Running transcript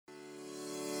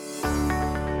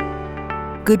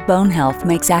good bone health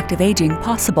makes active aging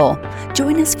possible.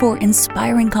 Join us for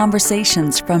inspiring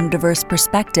conversations from diverse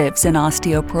perspectives in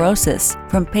osteoporosis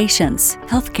from patients,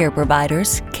 healthcare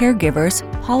providers, caregivers,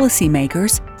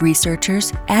 policymakers,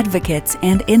 researchers, advocates,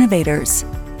 and innovators.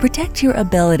 Protect your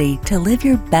ability to live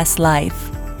your best life.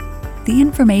 The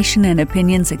information and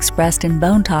opinions expressed in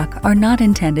Bone Talk are not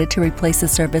intended to replace the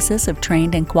services of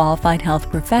trained and qualified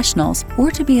health professionals or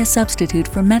to be a substitute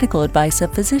for medical advice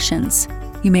of physicians.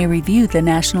 You may review the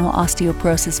National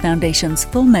Osteoporosis Foundation's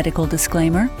full medical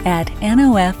disclaimer at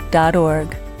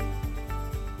nof.org.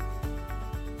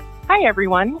 Hi,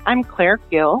 everyone. I'm Claire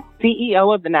Gill,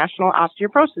 CEO of the National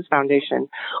Osteoporosis Foundation.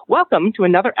 Welcome to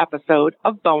another episode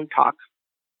of Bone Talk.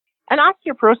 An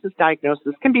osteoporosis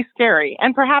diagnosis can be scary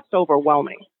and perhaps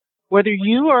overwhelming. Whether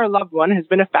you or a loved one has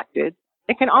been affected,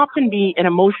 it can often be an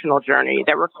emotional journey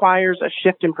that requires a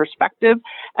shift in perspective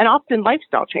and often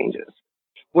lifestyle changes.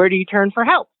 Where do you turn for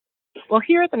help? Well,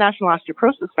 here at the National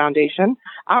Osteoporosis Foundation,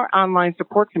 our online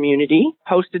support community,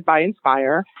 hosted by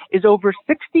Inspire, is over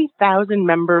 60,000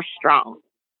 members strong.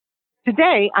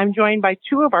 Today, I'm joined by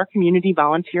two of our community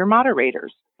volunteer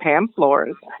moderators, Pam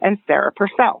Flores and Sarah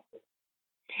Purcell.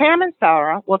 Pam and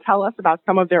Sarah will tell us about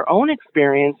some of their own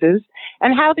experiences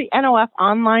and how the NOF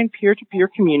online peer-to-peer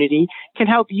community can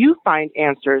help you find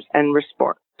answers and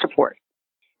support.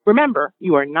 Remember,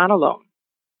 you are not alone.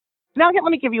 Now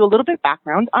let me give you a little bit of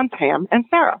background on Pam and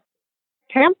Sarah.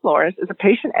 Pam Flores is a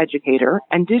patient educator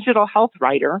and digital health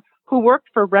writer who worked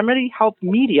for Remedy Health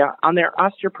Media on their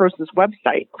osteoporosis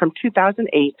website from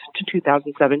 2008 to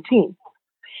 2017.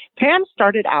 Pam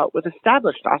started out with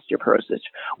established osteoporosis,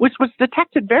 which was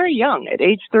detected very young at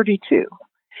age 32,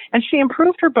 and she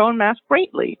improved her bone mass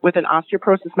greatly with an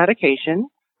osteoporosis medication,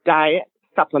 diet,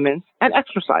 supplements, and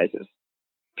exercises.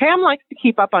 Pam likes to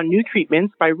keep up on new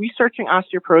treatments by researching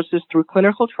osteoporosis through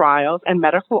clinical trials and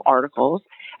medical articles,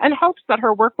 and hopes that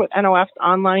her work with NOF's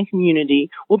online community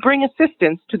will bring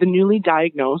assistance to the newly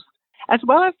diagnosed, as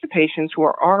well as to patients who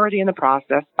are already in the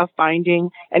process of finding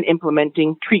and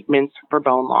implementing treatments for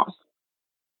bone loss.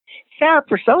 Sarah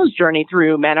Purcell's journey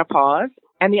through menopause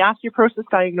and the osteoporosis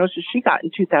diagnosis she got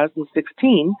in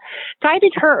 2016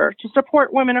 guided her to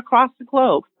support women across the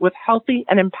globe with healthy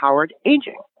and empowered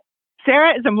aging.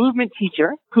 Sarah is a movement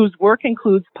teacher whose work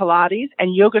includes Pilates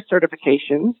and yoga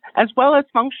certifications, as well as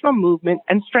functional movement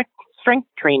and strength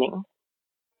training.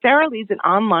 Sarah leads an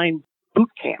online boot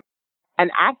camp, an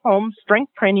at-home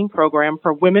strength training program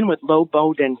for women with low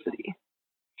bone density.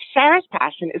 Sarah's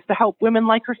passion is to help women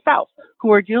like herself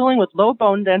who are dealing with low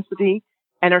bone density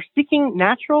and are seeking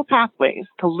natural pathways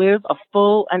to live a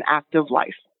full and active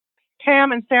life.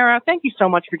 Pam and Sarah, thank you so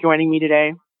much for joining me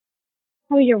today.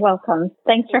 Oh, you're welcome.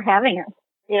 Thanks for having us.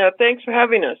 Yeah, thanks for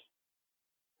having us.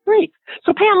 Great.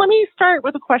 So, Pam, let me start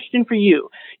with a question for you.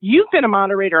 You've been a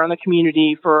moderator on the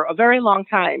community for a very long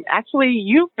time. Actually,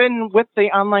 you've been with the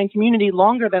online community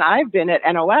longer than I've been at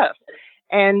NOF.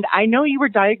 And I know you were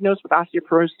diagnosed with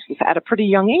osteoporosis at a pretty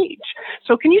young age.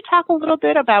 So can you talk a little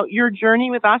bit about your journey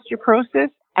with osteoporosis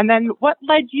and then what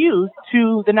led you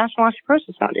to the National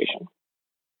Osteoporosis Foundation?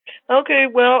 Okay,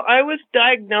 well, I was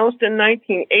diagnosed in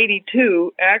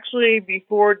 1982, actually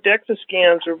before DEXA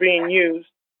scans were being used.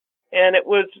 And it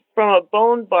was from a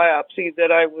bone biopsy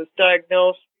that I was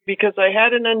diagnosed because I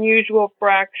had an unusual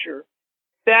fracture.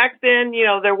 Back then,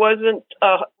 there wasn't,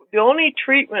 the only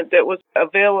treatment that was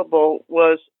available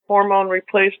was hormone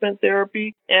replacement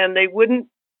therapy, and they wouldn't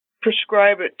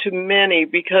prescribe it to many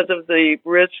because of the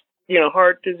risk,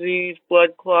 heart disease,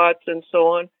 blood clots, and so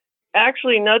on.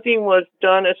 Actually, nothing was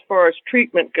done as far as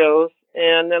treatment goes,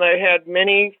 and then I had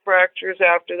many fractures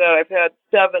after that. I've had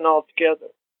 7 altogether.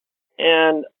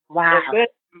 And wow.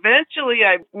 Eventually,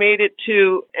 I made it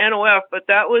to NOF, but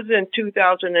that was in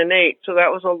 2008, so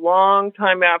that was a long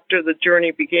time after the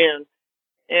journey began.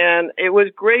 And it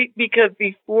was great because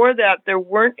before that, there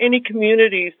weren't any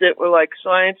communities that were like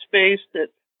science-based that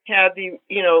had the,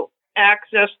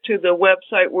 access to the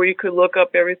website where you could look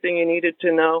up everything you needed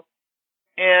to know.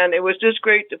 And it was just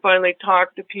great to finally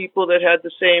talk to people that had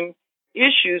the same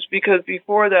issues because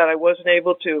before that, I wasn't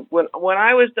able to. When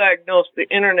I was diagnosed, the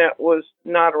internet was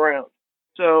not around.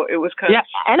 So it was kind of...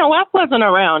 Yeah, NOF wasn't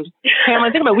around. Pam, I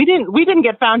think about it, we didn't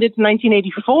get founded in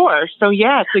 1984. So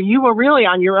you were really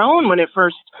on your own when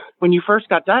you first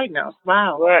got diagnosed.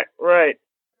 Wow. Right.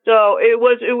 So it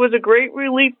was a great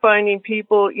relief finding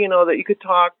people, that you could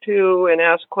talk to and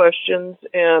ask questions,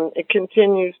 and it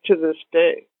continues to this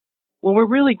day. Well, we're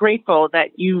really grateful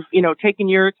that you've, taken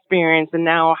your experience and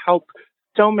now help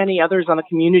so many others on the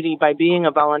community by being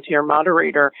a volunteer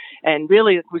moderator. And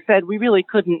really, as we said, we really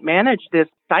couldn't manage this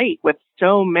site with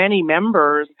so many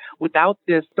members without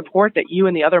this support that you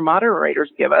and the other moderators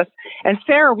give us. And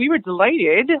Sarah, we were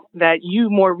delighted that you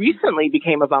more recently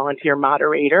became a volunteer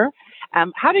moderator.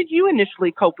 How did you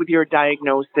initially cope with your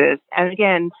diagnosis? And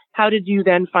again, how did you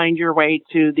then find your way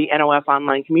to the NOF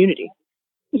online community?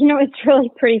 You know, it's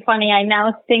really pretty funny. I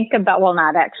now think about, well,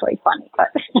 not actually funny, but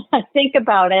I think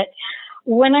about it.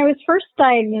 When I was first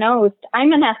diagnosed,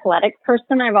 I'm an athletic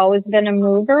person. I've always been a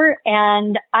mover.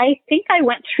 And I think I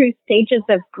went through stages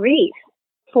of grief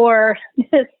for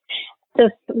this,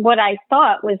 what I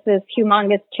thought was this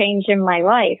humongous change in my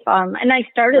life. And I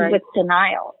started with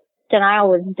denial. Denial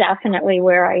was definitely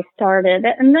where I started.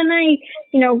 And then I,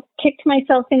 kicked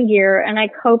myself in gear and I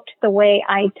coped the way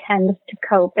I tend to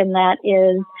cope. And that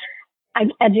is I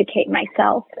educate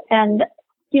myself. And,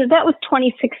 that was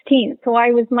 2016. So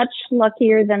I was much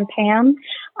luckier than Pam.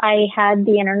 I had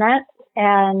the internet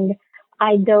and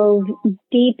I dove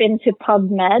deep into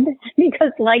PubMed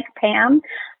because like Pam,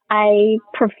 I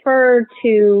prefer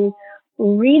to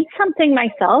read something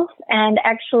myself and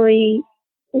actually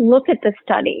look at the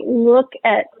study, look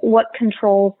at what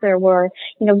controls there were,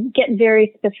 get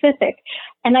very specific.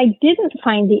 And I didn't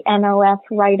find the NOF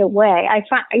right away. I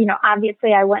found,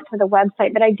 obviously I went to the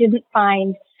website, but I didn't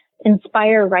find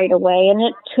Inspire right away. And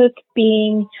it took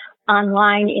being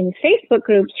online in Facebook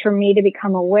groups for me to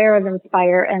become aware of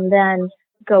Inspire and then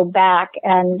go back.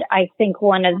 And I think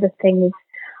one of the things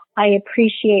I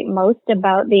appreciate most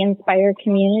about the Inspire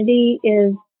community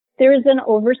is there is an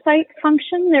oversight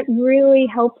function that really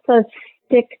helps us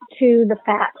stick to the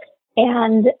facts.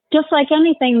 And just like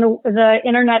anything, the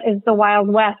internet is the Wild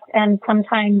West, and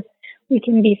sometimes we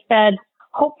can be fed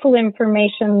hopeful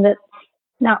information that's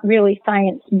not really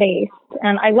science-based.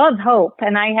 And I love hope,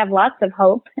 and I have lots of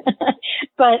hope,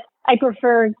 but I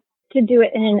prefer to do it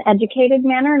in an educated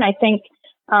manner. And I think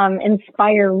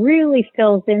Inspire really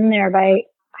fills in there by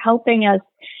helping us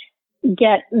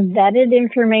get vetted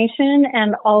information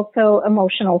and also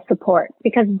emotional support,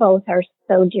 because both are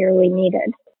so dearly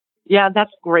needed. Yeah, that's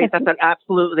great. That's an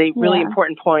absolutely really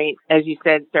important point, as you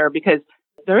said, Sarah, because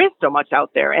there is so much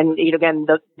out there. And again,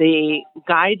 the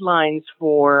guidelines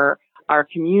for our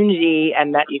community,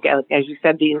 and that, as you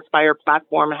said, the Inspire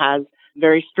platform has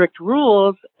very strict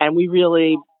rules, and we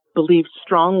really believe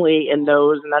strongly in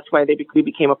those, and that's why we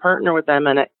became a partner with them.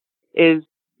 And it is,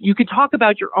 you could talk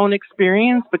about your own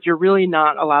experience, but you're really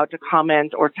not allowed to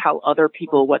comment or tell other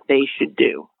people what they should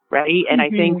do, right? And I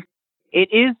think it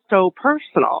is so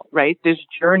personal, right? This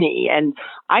journey. And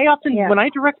I often, when I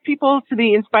direct people to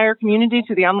the Inspire community,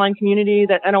 to the online community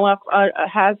that NOF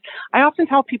has, I often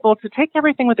tell people to take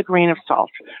everything with a grain of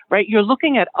salt, right? You're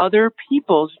looking at other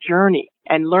people's journey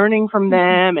and learning from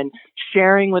them and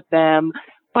sharing with them,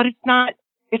 but it's not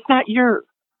your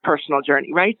personal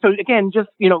journey, right? So again, just,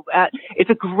 it's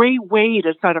a great way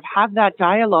to sort of have that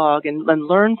dialogue and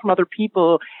learn from other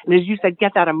people. And as you said,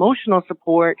 get that emotional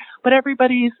support, but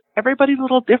everybody's a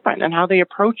little different, and how they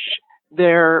approach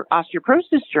their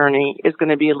osteoporosis journey is going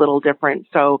to be a little different.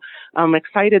 So I'm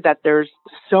excited that there's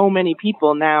so many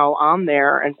people now on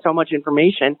there and so much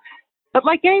information, but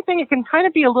like anything, it can kind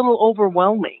of be a little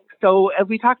overwhelming. So as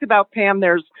we talked about, Pam,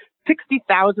 there's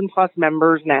 60,000 plus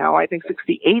members now. I think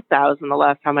 68,000 the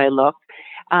last time I looked.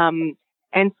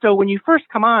 And so when you first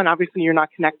come on, obviously you're not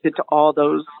connected to all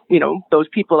those, those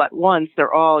people at once.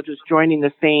 They're all just joining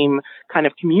the same kind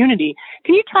of community.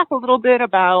 Can you talk a little bit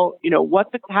about,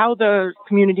 how the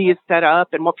community is set up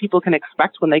and what people can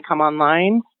expect when they come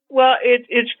online? Well,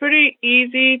 it's pretty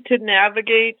easy to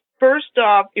navigate. First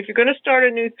off, if you're going to start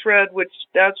a new thread, which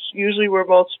that's usually where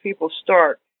most people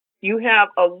start, you have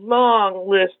a long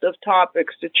list of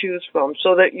topics to choose from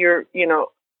so that you're,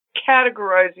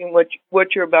 categorizing what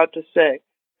you're about to say.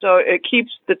 So it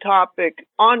keeps the topic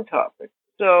on topic.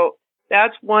 So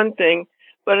that's one thing.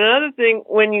 But another thing,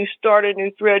 when you start a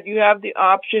new thread, you have the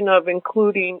option of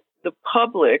including the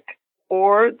public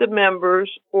or the members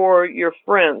or your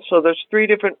friends. So there's 3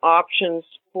 different options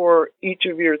for each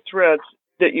of your threads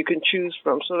that you can choose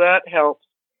from. So that helps.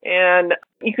 And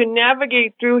you can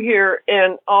navigate through here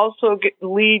and also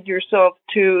lead yourself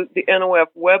to the NOF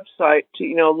website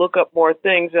to, look up more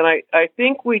things. And I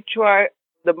think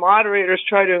the moderators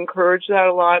try to encourage that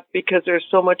a lot because there's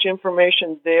so much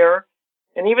information there.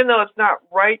 And even though it's not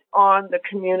right on the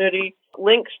community,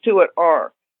 links to it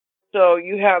are. So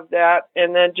you have that,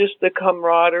 and then just the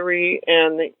camaraderie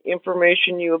and the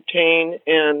information you obtain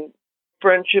and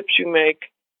friendships you make.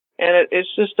 And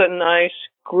it's just a nice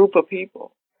group of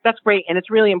people. That's great. And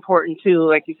it's really important too,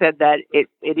 like you said, that it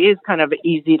is kind of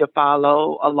easy to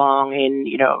follow along in,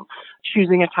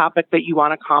 choosing a topic that you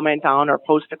want to comment on or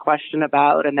post a question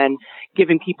about, and then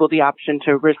giving people the option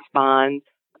to respond.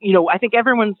 I think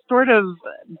everyone's sort of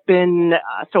been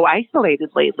so isolated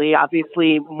lately,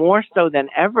 obviously more so than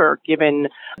ever, given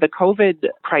the COVID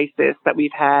crisis that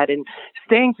we've had. And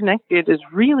staying connected is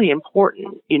really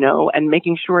important, and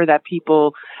making sure that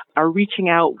people are reaching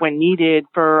out when needed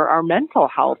for our mental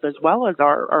health as well as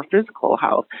our physical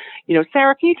health.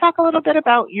 Sarah, can you talk a little bit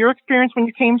about your experience when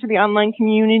you came to the online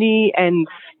community and,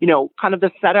 kind of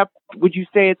the setup? Would you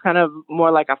say it's kind of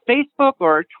more like a Facebook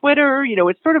or Twitter?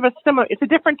 It's sort of it's a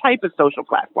different type of social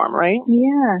platform, right?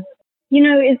 Yeah.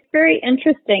 It's very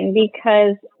interesting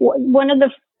because one of the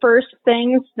first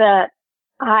things that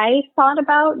I thought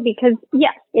about, because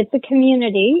yes, it's a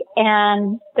community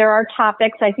and there are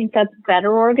topics. I think that's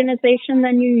better organization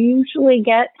than you usually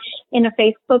get in a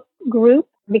Facebook group,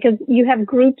 because you have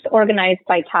groups organized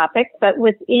by topic, but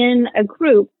within a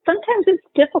group, sometimes it's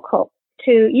difficult.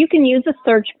 You can use a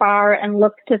search bar and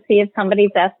look to see if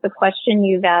somebody's asked the question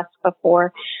you've asked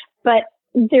before, but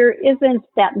there isn't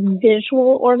that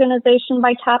visual organization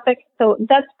by topic. So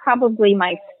that's probably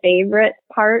my favorite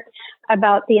part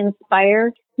about the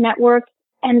Inspire network.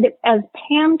 And as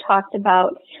Pam talked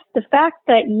about, the fact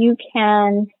that you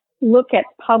can look at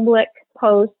public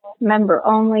posts,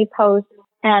 member-only posts,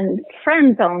 and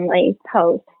friends-only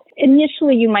posts.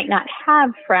 Initially, you might not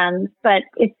have friends, but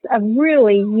it's a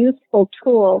really useful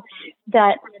tool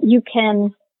that you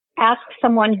can ask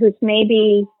someone who's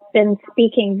maybe been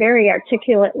speaking very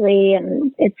articulately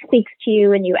and it speaks to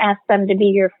you and you ask them to be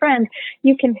your friend.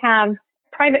 You can have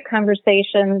private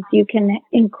conversations. You can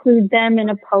include them in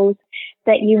a post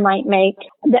that you might make,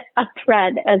 a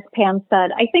thread, as Pam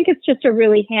said. I think it's just a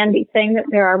really handy thing that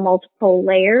there are multiple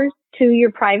layers to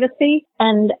your privacy.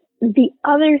 And the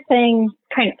other thing,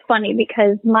 kind of funny,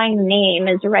 because my name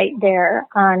is right there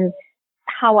on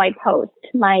how I post.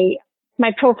 My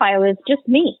profile is just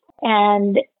me.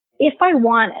 And if I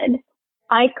wanted,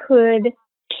 I could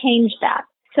change that.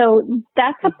 So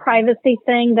that's a privacy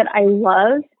thing that I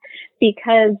love,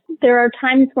 because there are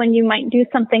times when you might do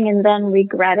something and then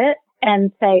regret it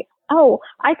and say, oh,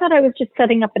 I thought I was just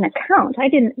setting up an account. I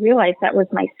didn't realize that was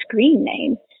my screen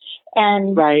name.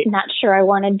 And not sure I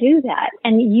want to do that.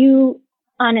 And you,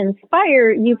 on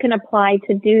Inspire, you can apply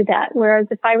to do that. Whereas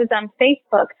if I was on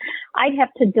Facebook, I'd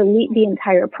have to delete the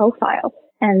entire profile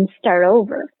and start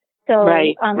over. So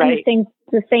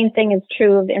the same thing is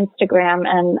true of Instagram.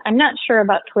 And I'm not sure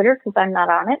about Twitter because I'm not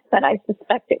on it, but I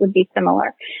suspect it would be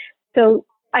similar. So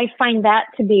I find that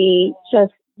to be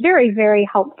just very, very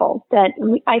helpful. That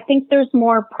I think there's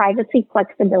more privacy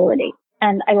flexibility.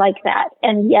 And I like that.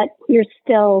 And yet you're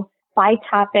still by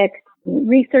topic,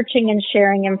 researching and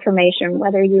sharing information,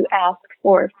 whether you ask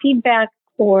for feedback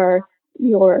or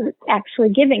you're actually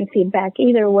giving feedback.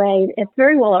 Either way, it's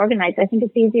very well organized. I think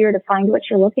it's easier to find what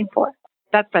you're looking for.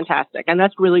 That's fantastic. And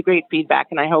that's really great feedback.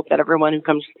 And I hope that everyone who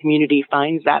comes to the community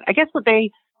finds that. I guess what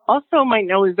they also might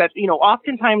know is that,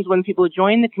 oftentimes when people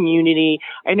join the community,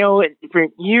 I know for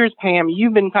years, Pam,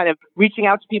 you've been kind of reaching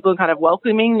out to people and kind of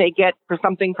welcoming. They get for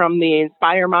something from the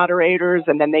Inspire moderators,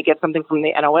 and then they get something from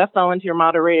the NOF volunteer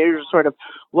moderators, sort of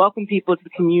welcome people to the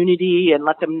community and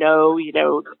let them know,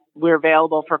 we're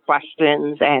available for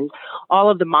questions. And all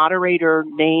of the moderator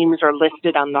names are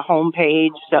listed on the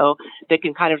homepage, so they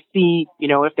can kind of see,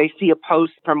 if they see a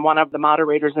post from one of the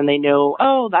moderators and they know,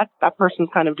 oh, that person's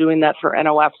kind of doing that for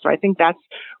NOF. So I think that's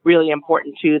really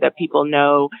important too, that people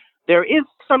know there is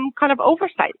some kind of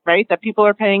oversight, right? That people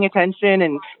are paying attention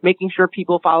and making sure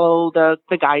people follow the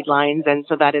guidelines, and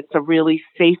so that it's a really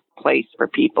safe place for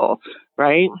people,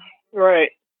 right? Right.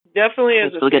 Definitely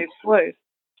is a safe place.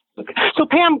 Okay. So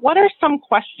Pam, what are some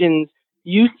questions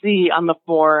you see on the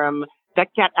forum that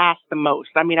get asked the most?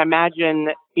 I mean, imagine,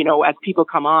 as people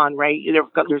come on, right,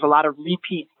 there's a lot of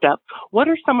repeat stuff. What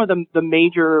are some of the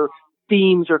major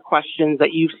themes or questions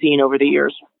that you've seen over the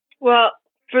years? Well,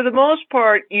 for the most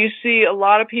part, you see a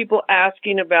lot of people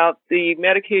asking about the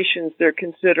medications they're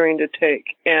considering to take,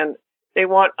 and they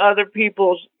want other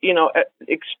people's,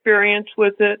 experience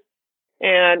with it.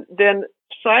 And then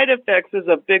side effects is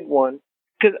a big one,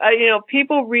 because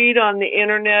people read on the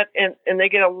internet and they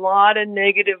get a lot of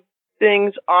negative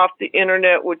things off the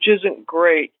internet, which isn't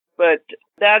great, but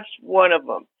that's one of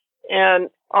them. And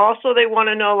also they want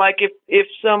to know, like, if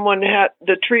someone had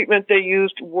the treatment they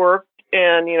used worked,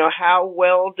 and, how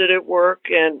well did it work,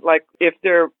 and like if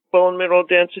their bone mineral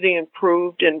density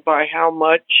improved and by how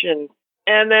much.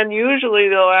 And then usually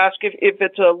they'll ask if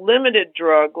it's a limited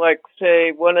drug, like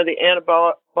say one of the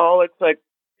anabolics like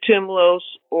Tymlos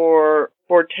or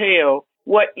Forteo,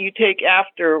 what you take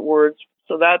afterwards.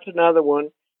 So that's another one.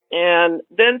 And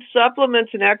then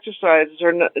supplements and exercises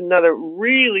are another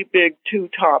really big two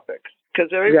topics,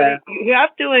 because everybody, you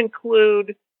have to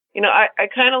include, I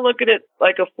kind of look at it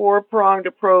like a four-pronged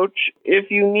approach.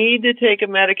 If you need to take a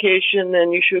medication,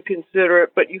 then you should consider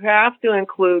it, but you have to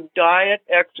include diet,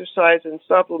 exercise, and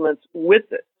supplements with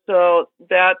it. So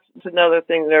that's another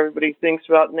thing that everybody thinks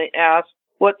about, and they ask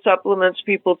what supplements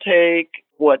people take,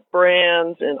 what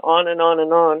brands, and on and on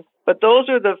and on. But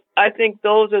I think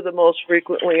those are the most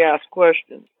frequently asked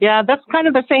questions. Yeah, that's kind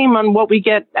of the same on what we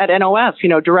get at NOS,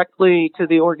 directly to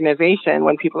the organization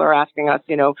when people are asking us,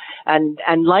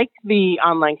 and like the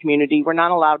online community, we're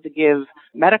not allowed to give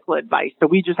medical advice. So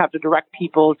we just have to direct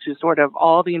people to sort of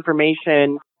all the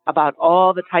information about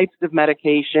all the types of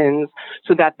medications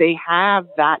so that they have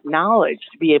that knowledge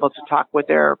to be able to talk with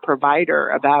their provider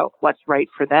about what's right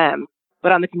for them.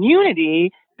 But on the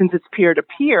community, since it's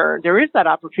peer-to-peer, there is that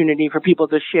opportunity for people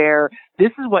to share, this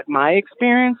is what my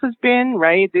experience has been,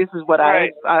 right? This is what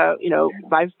I've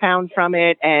found from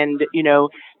it. And,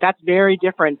 that's very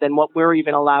different than what we're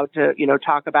even allowed to,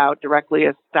 talk about directly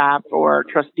as staff or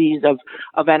trustees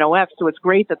of NOF. So it's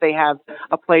great that they have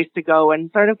a place to go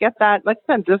and sort of get that, like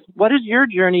I said, just what has your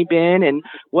journey been and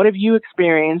what have you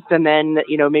experienced? And then,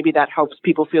 maybe that helps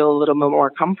people feel a little bit more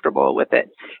comfortable with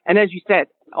it. And as you said,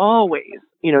 always,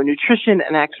 nutrition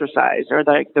and exercise are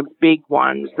like the big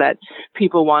ones that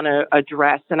people want to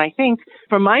address. And I think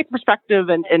from my perspective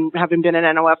and having been in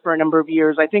NOF for a number of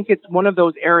years, I think it's one of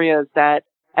those areas that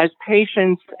as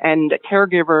patients and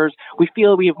caregivers, we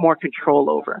feel we have more control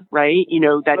over, right?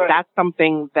 That's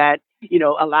something that,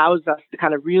 allows us to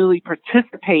kind of really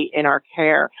participate in our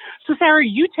care. So Sarah,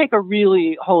 you take a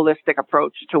really holistic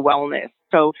approach to wellness.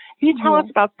 So can you tell us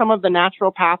about some of the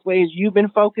natural pathways you've been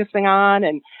focusing on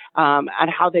and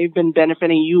how they've been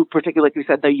benefiting you, particularly, like you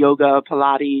said, the yoga,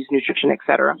 Pilates, nutrition, et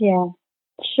cetera? Yeah,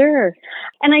 sure.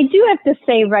 And I do have to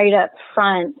say right up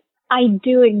front, I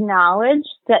do acknowledge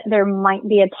that there might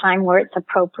be a time where it's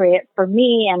appropriate for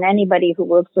me and anybody who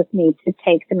works with me to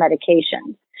take the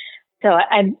medication. So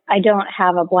I don't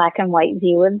have a black and white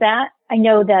view of that. I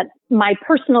know that my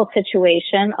personal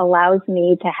situation allows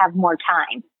me to have more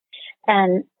time,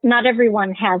 and not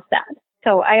everyone has that.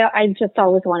 So I just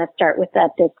always want to start with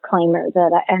that disclaimer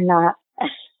that I'm not,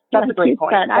 that's a great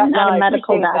point. I'm not a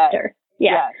medical doctor.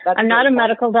 Yeah, I'm not a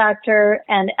medical doctor,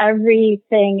 and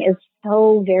everything is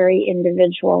so very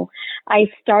individual. I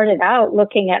started out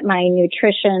looking at my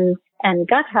nutrition and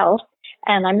gut health,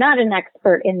 and I'm not an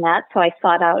expert in that, so I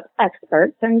sought out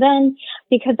experts. And then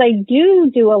because I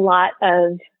do a lot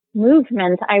of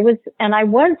movement, I was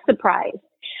surprised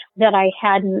that I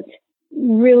hadn't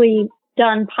really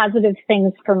done positive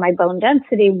things for my bone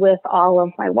density with all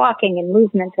of my walking and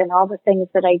movement and all the things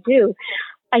that I do.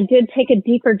 I did take a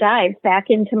deeper dive back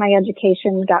into my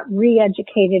education, got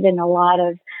re-educated in a lot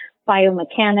of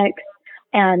biomechanics,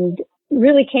 and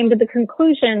really came to the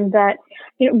conclusion that,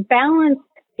 balance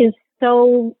is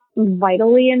so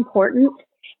vitally important.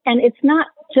 And it's not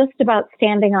just about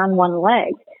standing on one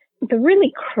leg. The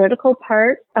really critical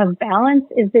part of balance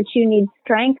is that you need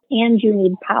strength and you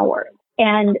need power.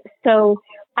 And so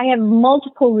I have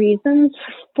multiple reasons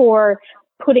for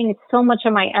putting so much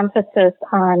of my emphasis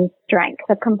on strength,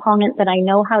 a component that I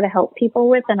know how to help people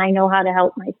with and I know how to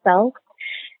help myself.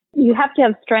 You have to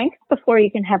have strength before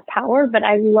you can have power, but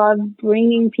I love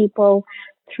bringing people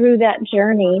through that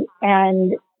journey,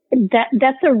 and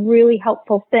that's a really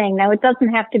helpful thing. Now, it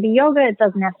doesn't have to be yoga. It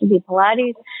doesn't have to be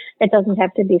Pilates. It doesn't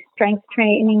have to be strength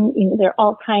training. There are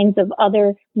all kinds of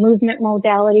other movement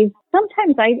modalities.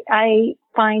 Sometimes I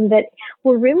find that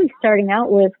we're really starting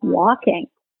out with walking.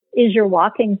 Is your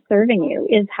walking serving you?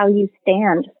 Is how you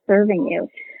stand serving you?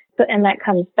 So, and that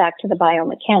comes back to the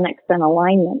biomechanics and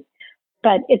alignment.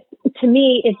 But to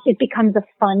me, it becomes a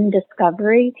fun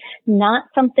discovery, not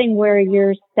something where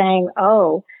you're saying,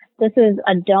 oh, this is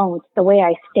a don't. The way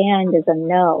I stand is a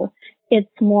no. It's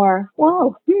more,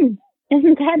 whoa,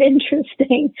 isn't that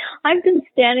interesting? I've been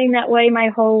standing that way my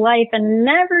whole life and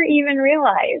never even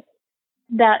realized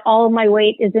that all my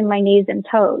weight is in my knees and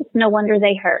toes. No wonder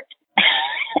they hurt.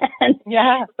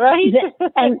 Yeah, right.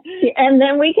 and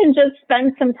then we can just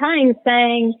spend some time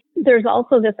saying there's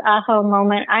also this aha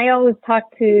moment. I always talk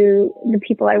to the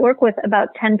people I work with about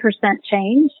 10%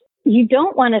 change. You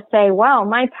don't want to say, wow,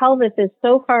 my pelvis is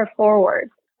so far forward,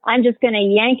 I'm just going to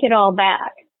yank it all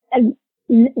back. And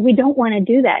we don't want to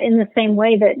do that, in the same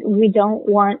way that we don't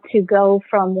want to go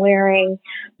from wearing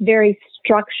very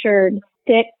structured,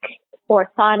 thick,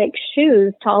 orthotic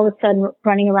shoes to all of a sudden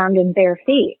running around in bare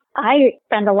feet. I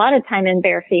spend a lot of time in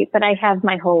bare feet, but I have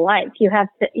my whole life. You have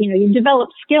to, you develop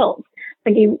skills,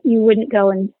 but you wouldn't go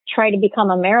and try to become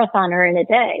a marathoner in a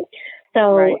day.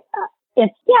 So right.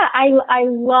 I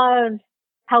love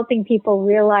helping people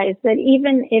realize that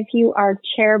even if you are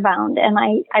chair bound, and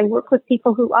I work with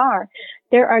people who are,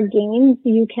 there are gains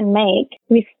you can make.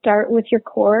 We start with your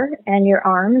core and your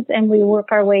arms and we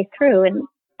work our way through, and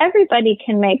everybody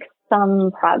can make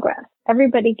some progress.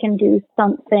 Everybody can do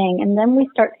something, and then we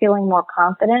start feeling more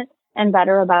confident and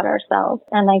better about ourselves.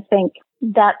 And I think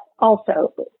that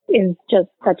also is just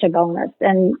such a bonus.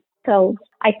 And so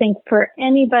I think for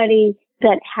anybody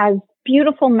that has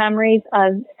beautiful memories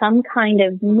of some kind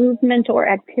of movement or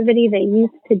activity they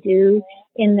used to do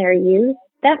in their youth,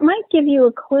 that might give you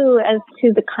a clue as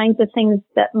to the kinds of things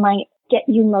that might get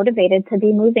you motivated to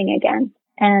be moving again.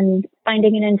 And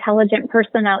finding an intelligent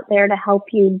person out there to help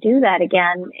you do that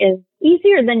again is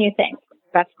easier than you think.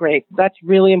 That's great. That's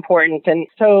really important and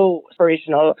so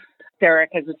inspirational, Sarah,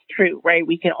 because it's true, right?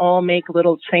 We can all make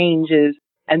little changes.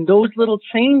 And those little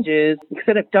changes,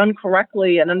 if done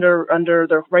correctly and under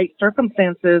the right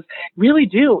circumstances, really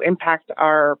do impact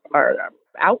our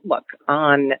outlook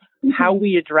on how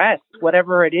we address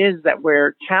whatever it is that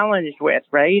we're challenged with,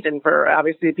 right? And for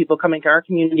obviously people coming to our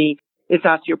community, it's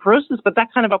osteoporosis, but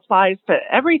that kind of applies to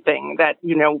everything that,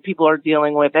 people are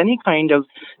dealing with, any kind of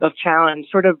challenge.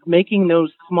 Sort of making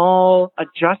those small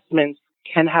adjustments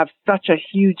can have such a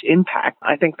huge impact.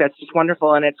 I think that's just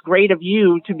wonderful. And it's great of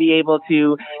you to be able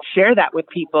to share that with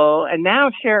people and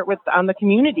now share it on the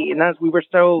community. And as we were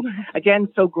so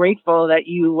grateful that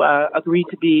you agreed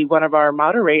to be one of our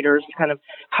moderators to kind of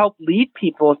help lead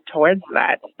people towards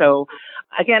that. So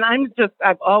again,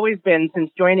 I've always been,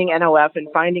 since joining NOF and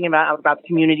finding out about the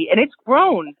community, and it's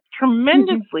grown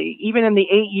tremendously. Even in the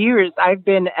 8 years I've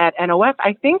been at NOF,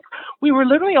 I think we were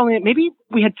literally maybe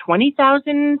we had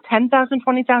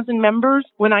 10,000 members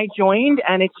when I joined,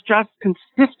 and it's just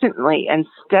consistently and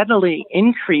steadily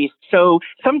increased. So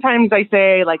sometimes I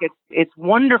say, it's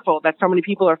wonderful that so many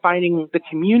people are finding the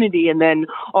community. And then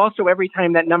also every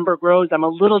time that number grows, I'm a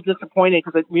little disappointed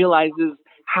because it realizes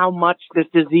how much this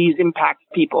disease impacts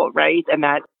people, right? And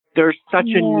that there's such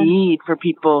a need for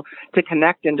people to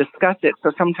connect and discuss it.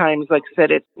 So sometimes, like I said,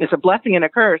 it's a blessing and a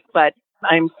curse, but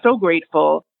I'm so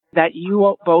grateful that you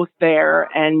are both there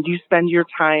and you spend your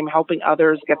time helping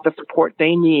others get the support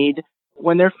they need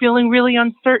when they're feeling really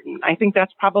uncertain. I think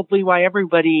that's probably why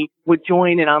everybody would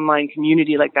join an online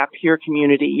community like that, peer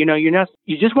community.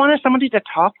 You just want somebody to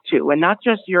talk to, and not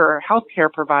just your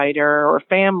healthcare provider or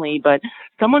family, but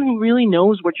someone who really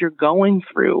knows what you're going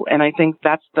through. And I think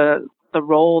that's the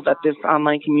role that this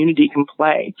online community can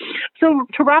play. So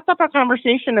to wrap up our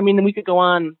conversation, we could go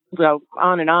on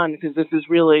and on because this is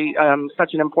really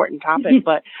such an important topic,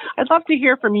 but I'd love to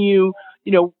hear from you,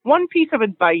 one piece of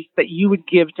advice that you would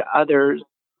give to others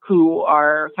who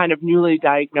are kind of newly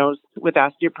diagnosed with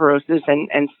osteoporosis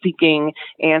and seeking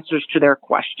answers to their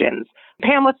questions.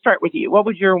 Pam, let's start with you. What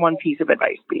would your one piece of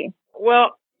advice be?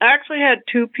 Well, I actually had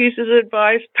two pieces of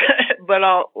advice, but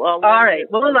I'll all right,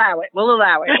 we'll allow it. Go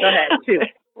ahead, two.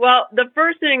 Well, the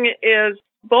first thing is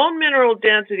bone mineral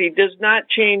density does not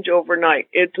change overnight.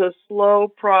 It's a slow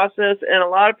process, and a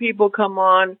lot of people come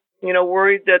on,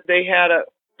 worried that they had a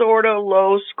sort of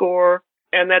low score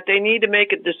and that they need to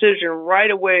make a decision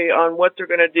right away on what they're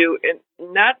going to do. And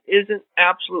that isn't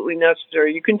absolutely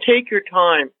necessary. You can take your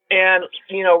time and,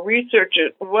 research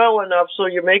it well enough so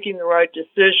you're making the right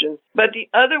decision. But the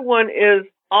other one is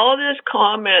all this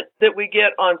comment that we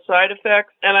get on side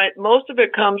effects, and most of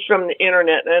it comes from the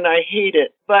internet, and I hate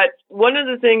it. But one of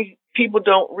the things people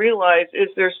don't realize is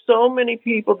there's so many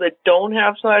people that don't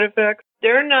have side effects.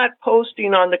 They're not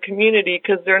posting on the community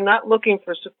because they're not looking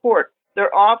for support.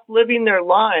 They're off living their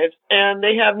lives, and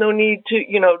they have no need to,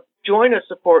 join a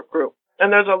support group.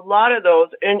 And there's a lot of those.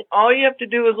 And all you have to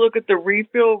do is look at the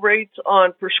refill rates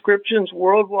on prescriptions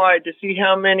worldwide to see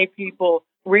how many people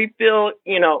refill,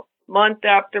 month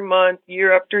after month,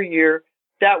 year after year.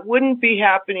 That wouldn't be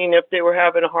happening if they were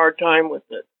having a hard time with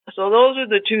it. So those are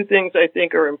the two things I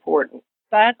think are important.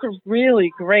 That's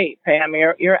really great, Pam.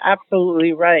 You're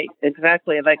absolutely right.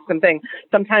 Exactly.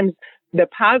 Sometimes the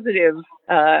positive,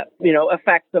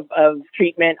 effects of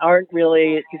treatment aren't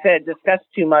really, as you said, discussed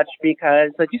too much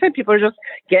because, like you said, people are just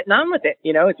getting on with it.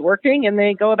 It's working and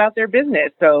they go about their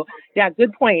business. So, yeah,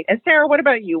 good point. And Sarah, what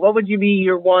about you? What would you be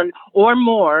your one or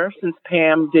more, since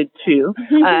Pam did two,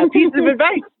 piece of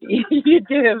advice you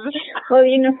give? Well,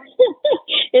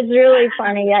 it's really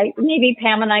funny. Maybe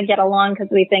Pam and I get along because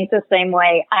we think the same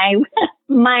way.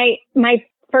 My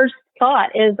first thought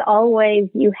is always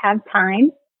you have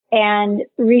time. And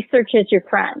research is your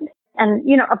friend. And,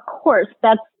 of course,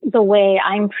 that's the way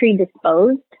I'm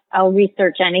predisposed. I'll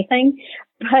research anything.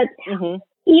 But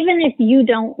even if you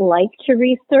don't like to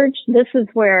research, this is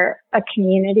where a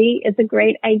community is a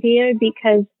great idea,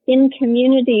 because in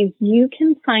communities, you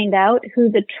can find out who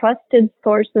the trusted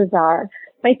sources are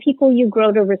by people you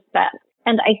grow to respect.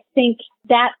 And I think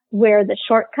that's where the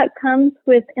shortcut comes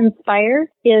with Inspire,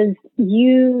 is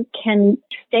you can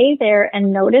stay there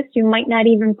and notice. You might not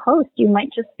even post. You might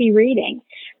just be reading.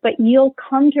 But you'll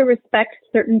come to respect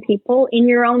certain people in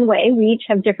your own way. We each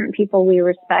have different people we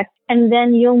respect. And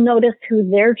then you'll notice who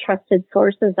their trusted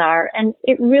sources are. And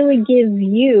it really gives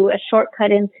you a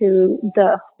shortcut into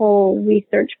the whole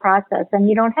research process. And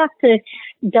you don't have to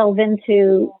delve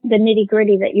into the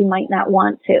nitty-gritty that you might not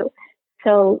want to.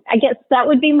 So I guess that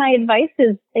would be my advice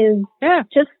is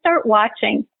just start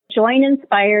watching. Join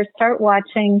Inspire, start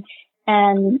watching.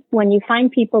 And when you find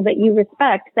people that you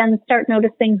respect, then start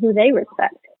noticing who they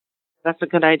respect. That's a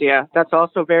good idea. That's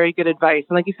also very good advice.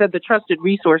 And like you said, the trusted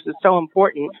resource is so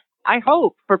important. I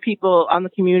hope for people on the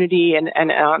community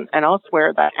and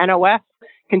elsewhere that NOF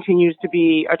continues to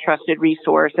be a trusted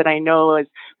resource. And I know, as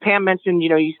Pam mentioned,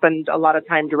 you spend a lot of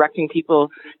time directing people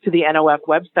to the NOF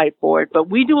website for it, but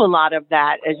we do a lot of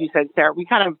that, as you said, Sarah. We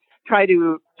kind of try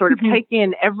to sort of take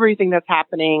in everything that's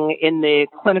happening in the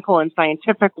clinical and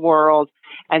scientific world,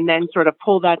 and then sort of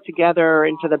pull that together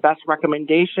into the best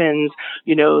recommendations,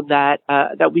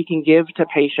 that we can give to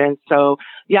patients. So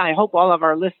yeah, I hope all of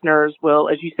our listeners will,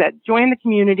 as you said, join the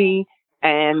community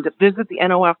and visit the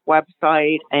NOF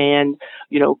website and,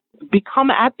 become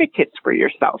advocates for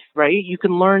yourself, right? You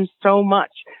can learn so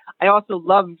much. I also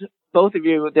loved, both of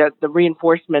you, the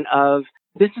reinforcement of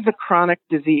this is a chronic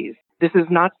disease. This is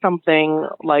not something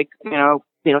like,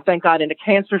 thank God, in a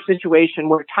cancer situation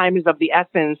where time is of the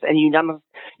essence and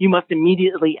you must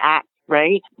immediately act,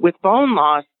 right? With bone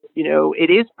loss, it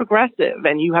is progressive,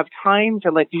 and you have time to,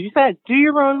 like you said, do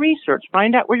your own research,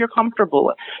 find out where you're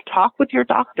comfortable, talk with your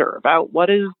doctor about what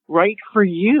is right for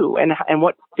you and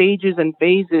what stages and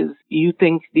phases you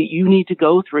think that you need to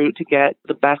go through to get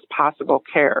the best possible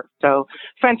care. So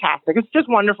fantastic. It's just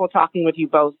wonderful talking with you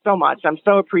both so much. I'm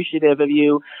so appreciative of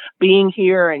you being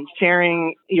here and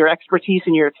sharing your expertise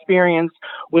and your experience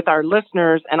with our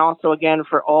listeners, and also, again,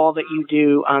 for all that you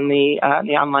do on the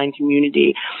online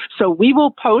community. So we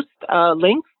will post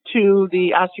links to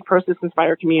the Osteoporosis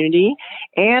Inspire community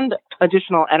and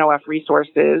additional NOF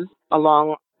resources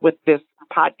along with this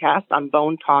podcast on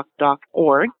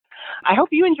bonetalk.org. I hope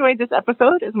you enjoyed this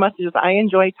episode as much as I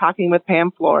enjoyed talking with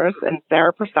Pam Flores and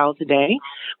Sarah Purcell today.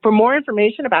 For more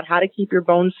information about how to keep your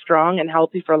bones strong and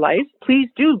healthy for life, please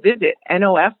do visit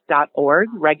nof.org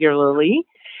regularly.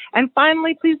 And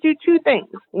finally, please do two things.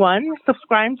 One,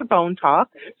 subscribe to Bone Talk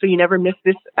so you never miss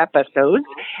this episode.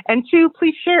 And two,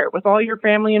 please share it with all your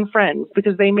family and friends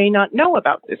because they may not know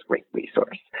about this great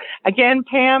resource. Again,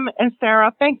 Pam and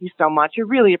Sarah, thank you so much. I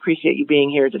really appreciate you being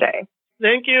here today.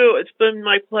 Thank you. It's been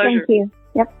my pleasure. Thank you.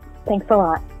 Yep. Thanks a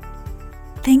lot.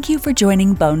 Thank you for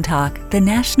joining Bone Talk, the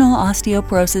National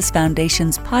Osteoporosis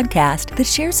Foundation's podcast that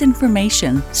shares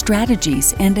information,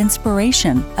 strategies, and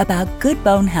inspiration about good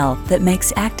bone health that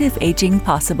makes active aging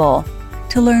possible.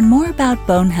 To learn more about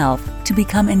bone health, to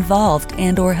become involved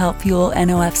and/or help fuel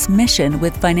NOF's mission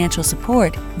with financial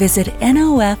support, visit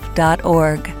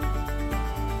nof.org.